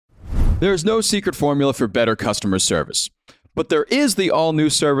There's no secret formula for better customer service, but there is the all-new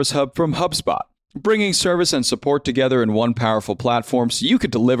Service Hub from HubSpot, bringing service and support together in one powerful platform so you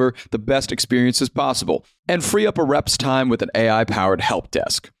can deliver the best experiences possible and free up a rep's time with an AI-powered help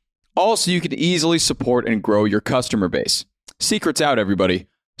desk. All so you can easily support and grow your customer base. Secrets out, everybody.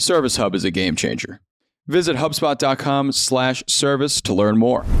 Service Hub is a game changer. Visit HubSpot.com/service to learn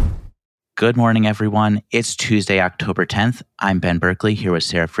more. Good morning, everyone. It's Tuesday, October 10th. I'm Ben Berkley here with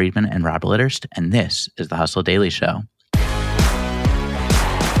Sarah Friedman and Rob Litterst, and this is the Hustle Daily Show.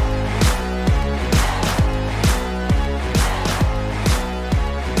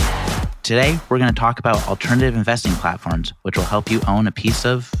 Today, we're going to talk about alternative investing platforms, which will help you own a piece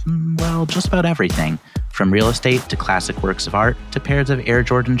of, well, just about everything. From real estate to classic works of art to pairs of Air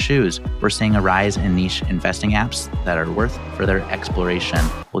Jordan shoes, we're seeing a rise in niche investing apps that are worth further exploration.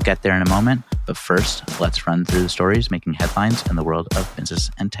 We'll get there in a moment, but first, let's run through the stories making headlines in the world of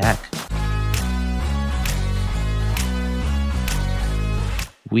business and tech.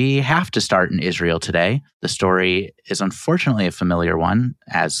 We have to start in Israel today. The story is unfortunately a familiar one,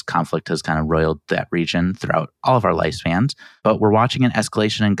 as conflict has kind of roiled that region throughout all of our lifespans. But we're watching an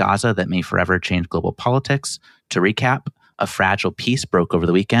escalation in Gaza that may forever change global politics. To recap, a fragile peace broke over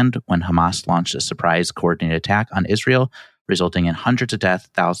the weekend when Hamas launched a surprise coordinated attack on Israel, resulting in hundreds of deaths,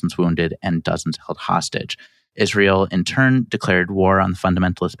 thousands wounded, and dozens held hostage. Israel, in turn, declared war on the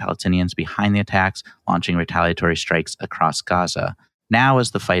fundamentalist Palestinians behind the attacks, launching retaliatory strikes across Gaza. Now,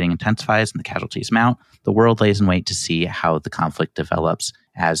 as the fighting intensifies and the casualties mount, the world lays in wait to see how the conflict develops,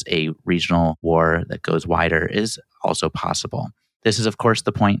 as a regional war that goes wider is also possible. This is, of course,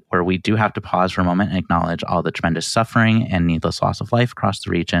 the point where we do have to pause for a moment and acknowledge all the tremendous suffering and needless loss of life across the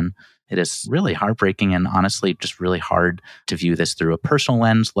region. It is really heartbreaking and honestly just really hard to view this through a personal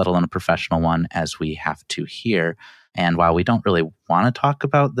lens, let alone a professional one, as we have to here. And while we don't really want to talk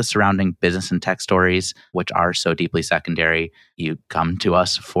about the surrounding business and tech stories, which are so deeply secondary, you come to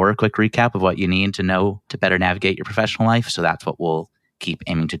us for a quick recap of what you need to know to better navigate your professional life. So that's what we'll keep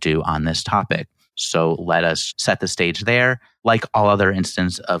aiming to do on this topic. So let us set the stage there. Like all other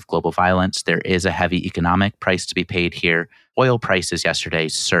instances of global violence, there is a heavy economic price to be paid here. Oil prices yesterday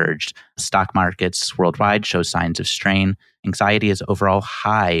surged. Stock markets worldwide show signs of strain. Anxiety is overall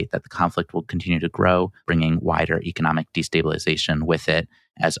high that the conflict will continue to grow, bringing wider economic destabilization with it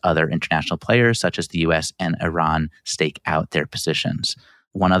as other international players such as the US and Iran stake out their positions.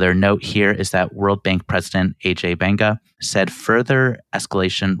 One other note here is that World Bank President Ajay Banga said further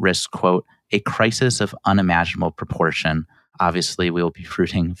escalation risks, quote, a crisis of unimaginable proportion. Obviously, we will be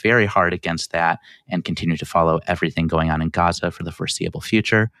rooting very hard against that and continue to follow everything going on in Gaza for the foreseeable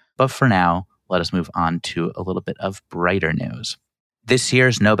future. But for now, let us move on to a little bit of brighter news. This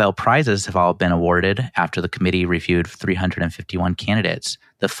year's Nobel Prizes have all been awarded after the committee reviewed 351 candidates.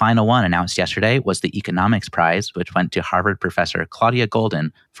 The final one announced yesterday was the Economics Prize, which went to Harvard professor Claudia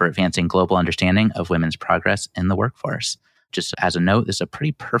Goldin for advancing global understanding of women's progress in the workforce. Just as a note, this is a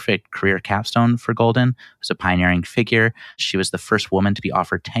pretty perfect career capstone for Goldin. She was a pioneering figure. She was the first woman to be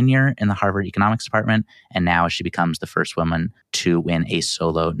offered tenure in the Harvard Economics Department, and now she becomes the first woman to win a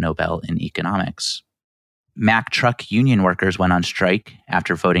solo Nobel in economics. Mack truck union workers went on strike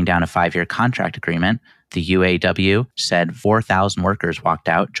after voting down a 5-year contract agreement. The UAW said 4,000 workers walked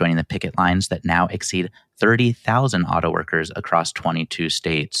out, joining the picket lines that now exceed 30,000 auto workers across 22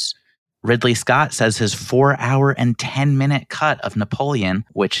 states. Ridley Scott says his 4-hour and 10-minute cut of Napoleon,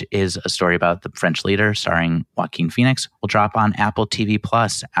 which is a story about the French leader starring Joaquin Phoenix, will drop on Apple TV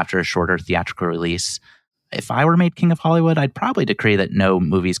Plus after a shorter theatrical release. If I were made King of Hollywood, I'd probably decree that no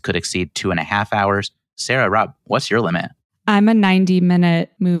movies could exceed 2.5 hours. Sarah, Rob, what's your limit? I'm a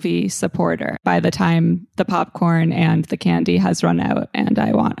 90-minute movie supporter. By the time the popcorn and the candy has run out and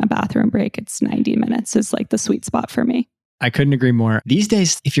I want a bathroom break, it's 90 minutes is like the sweet spot for me. I couldn't agree more. These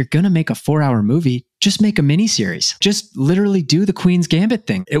days, if you're going to make a 4-hour movie, just make a miniseries. Just literally do the Queen's Gambit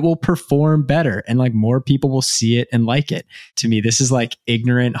thing. It will perform better and like more people will see it and like it. To me, this is like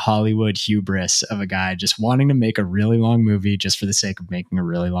ignorant Hollywood hubris of a guy just wanting to make a really long movie just for the sake of making a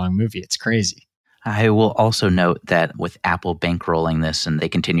really long movie. It's crazy. I will also note that with Apple bankrolling this and they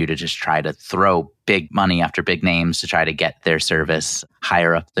continue to just try to throw big money after big names to try to get their service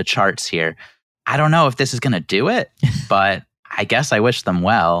higher up the charts here, I don't know if this is going to do it, but I guess I wish them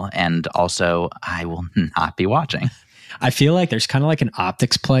well. And also, I will not be watching. I feel like there's kind of like an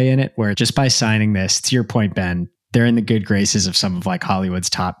optics play in it where just by signing this, to your point, Ben, they're in the good graces of some of like Hollywood's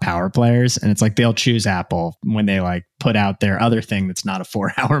top power players. And it's like they'll choose Apple when they like put out their other thing that's not a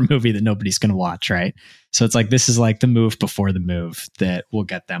 4-hour movie that nobody's going to watch, right? So it's like this is like the move before the move that will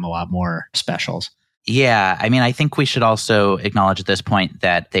get them a lot more specials. Yeah, I mean, I think we should also acknowledge at this point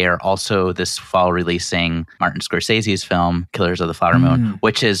that they are also this fall releasing Martin Scorsese's film, Killers of the Flower Moon,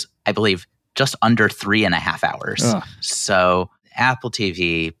 which is, I believe, just under 3.5 hours. Ugh. So Apple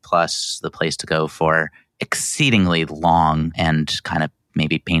TV Plus, the place to go for exceedingly long and kind of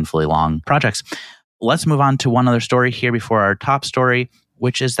maybe painfully long projects. Let's move on to one other story here before our top story,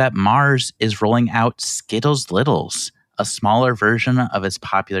 which is that Mars is rolling out Skittles Littles, a smaller version of its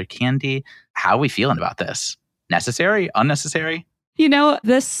popular candy. How are we feeling about this? Necessary? Unnecessary? You know,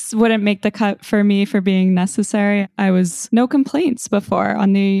 this wouldn't make the cut for me for being necessary. I was no complaints before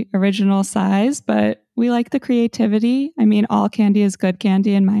on the original size, but we like the creativity. I mean, all candy is good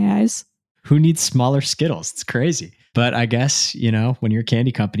candy in my eyes. Who needs smaller Skittles? It's crazy. But I guess, you know, when you're a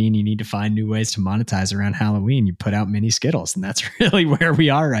candy company and you need to find new ways to monetize around Halloween, you put out mini Skittles. And that's really where we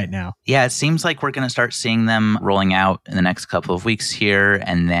are right now. Yeah, it seems like we're going to start seeing them rolling out in the next couple of weeks here.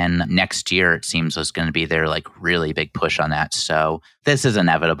 And then next year, it seems is going to be their like really big push on that. So this is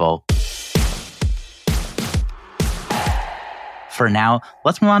inevitable. For now,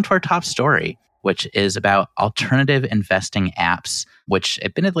 let's move on to our top story, which is about alternative investing apps, which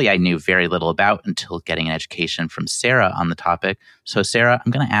admittedly I knew very little about until getting an education from Sarah on the topic. So Sarah,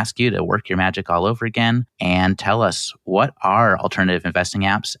 I'm going to ask you to work your magic all over again and tell us, what are alternative investing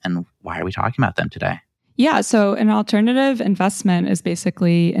apps and why are we talking about them today? Yeah, so an alternative investment is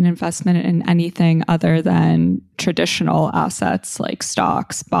basically an investment in anything other than traditional assets like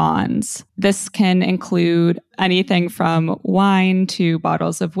stocks, bonds. This can include anything from wine to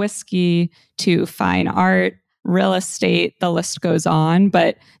bottles of whiskey to fine art, real estate, the list goes on.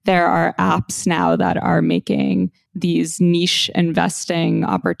 But there are apps now that are making these niche investing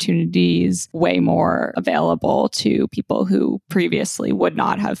opportunities way more available to people who previously would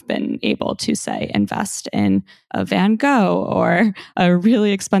not have been able to, say, invest in a Van Gogh or a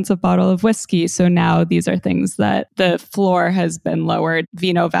really expensive bottle of whiskey. So now these are things that the floor has been lowered.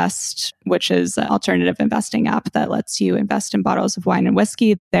 VinoVest, which is an alternative investing app that lets you invest in bottles of wine and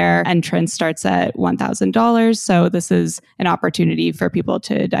whiskey, their entrance starts at $1,000. So this is an opportunity for people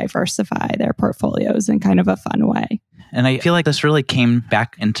to diversify their portfolios in kind of a fun way. And I feel like this really came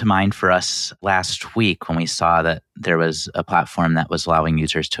back into mind for us last week when we saw that there was a platform that was allowing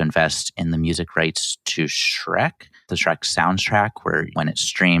users to invest in the music rights to Shrek, the Shrek soundtrack, where when it's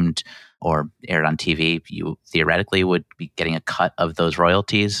streamed or aired on TV, you theoretically would be getting a cut of those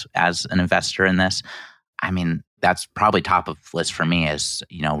royalties as an investor in this. I mean, that's probably top of list for me as,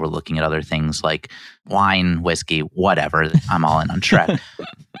 you know, we're looking at other things like wine, whiskey, whatever. I'm all in on Shrek.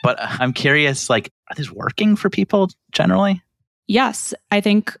 But I'm curious, like, are these working for people generally? Yes, I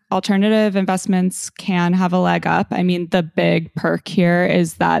think alternative investments can have a leg up. I mean, the big perk here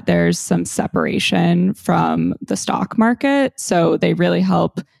is that there's some separation from the stock market. So they really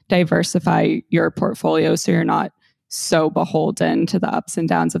help diversify your portfolio so you're not so beholden to the ups and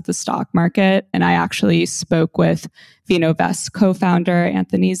downs of the stock market. And I actually spoke with VinoVest co-founder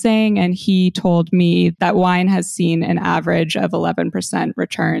Anthony Zhang, and he told me that wine has seen an average of 11%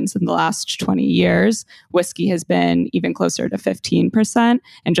 returns in the last 20 years. Whiskey has been even closer to 15%.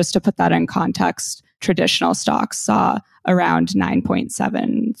 And just to put that in context, traditional stocks saw around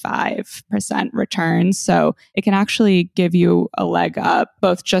 9.75% returns. So it can actually give you a leg up,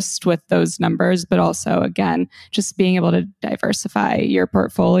 both just with those numbers, but also, again, just being able to diversify your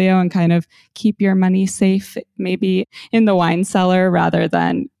portfolio and kind of keep your money safe, maybe in the wine cellar rather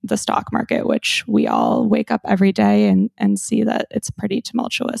than the stock market, which we all wake up every day and see that it's pretty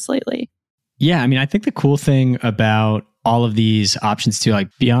tumultuous lately. Yeah, I mean, I think the cool thing about all of these options too, like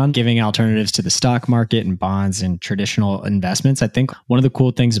beyond giving alternatives to the stock market and bonds and traditional investments, I think one of the cool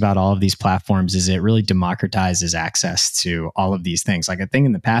things about all of these platforms is it really democratizes access to all of these things. Like I think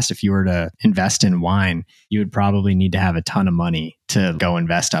in the past, if you were to invest in wine, you would probably need to have a ton of money to go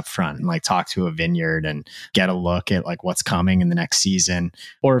invest up front and like talk to a vineyard and get a look at like what's coming in the next season.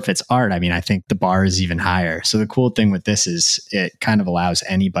 Or if it's art, I mean, I think the bar is even higher. So the cool thing with this is it kind of allows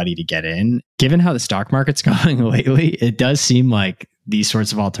anybody to get in. Given how the stock market's going lately, it does seem like these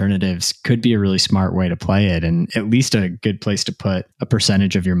sorts of alternatives could be a really smart way to play it, and at least a good place to put a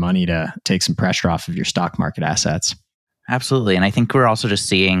percentage of your money to take some pressure off of your stock market assets. Absolutely. And I think we're also just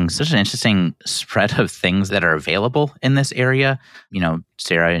seeing such an interesting spread of things that are available in this area. You know,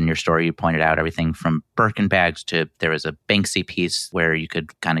 Sarah, in your story, you pointed out everything from Birkin bags to there was a Banksy piece where you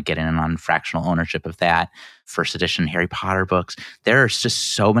could kind of get in on fractional ownership of that. First edition Harry Potter books. There's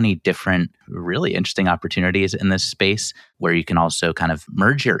just so many different really interesting opportunities in this space where you can also kind of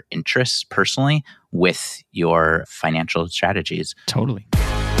merge your interests personally with your financial strategies. Totally.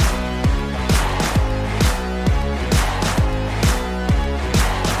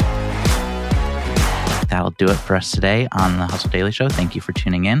 that'll do it for us today on the Hustle Daily Show. Thank you for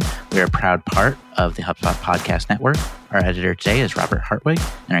tuning in. We are a proud part of the HubSpot Podcast Network. Our editor today is Robert Hartwig,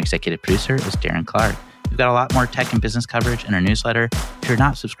 and our executive producer is Darren Clark. We've got a lot more tech and business coverage in our newsletter. If you're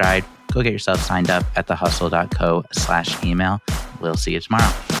not subscribed, go get yourself signed up at thehustle.co/email. We'll see you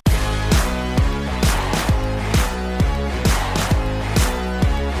tomorrow.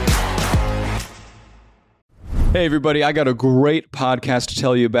 Hey, everybody, I got a great podcast to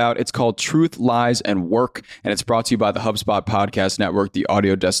tell you about. It's called Truth, Lies, and Work, and it's brought to you by the HubSpot Podcast Network, the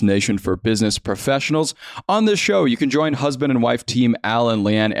audio destination for business professionals. On this show, you can join husband and wife team Al and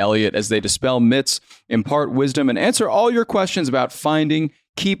Leanne Elliott as they dispel myths, impart wisdom, and answer all your questions about finding,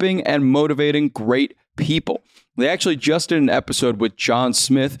 keeping, and motivating great people. They actually just did an episode with John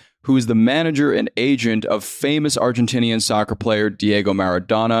Smith, who is the manager and agent of famous Argentinian soccer player Diego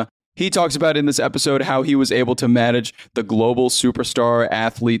Maradona. He talks about in this episode how he was able to manage the global superstar,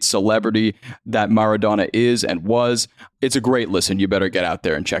 athlete, celebrity that Maradona is and was. It's a great listen. You better get out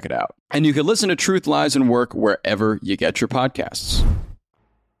there and check it out. And you can listen to Truth, Lies, and Work wherever you get your podcasts.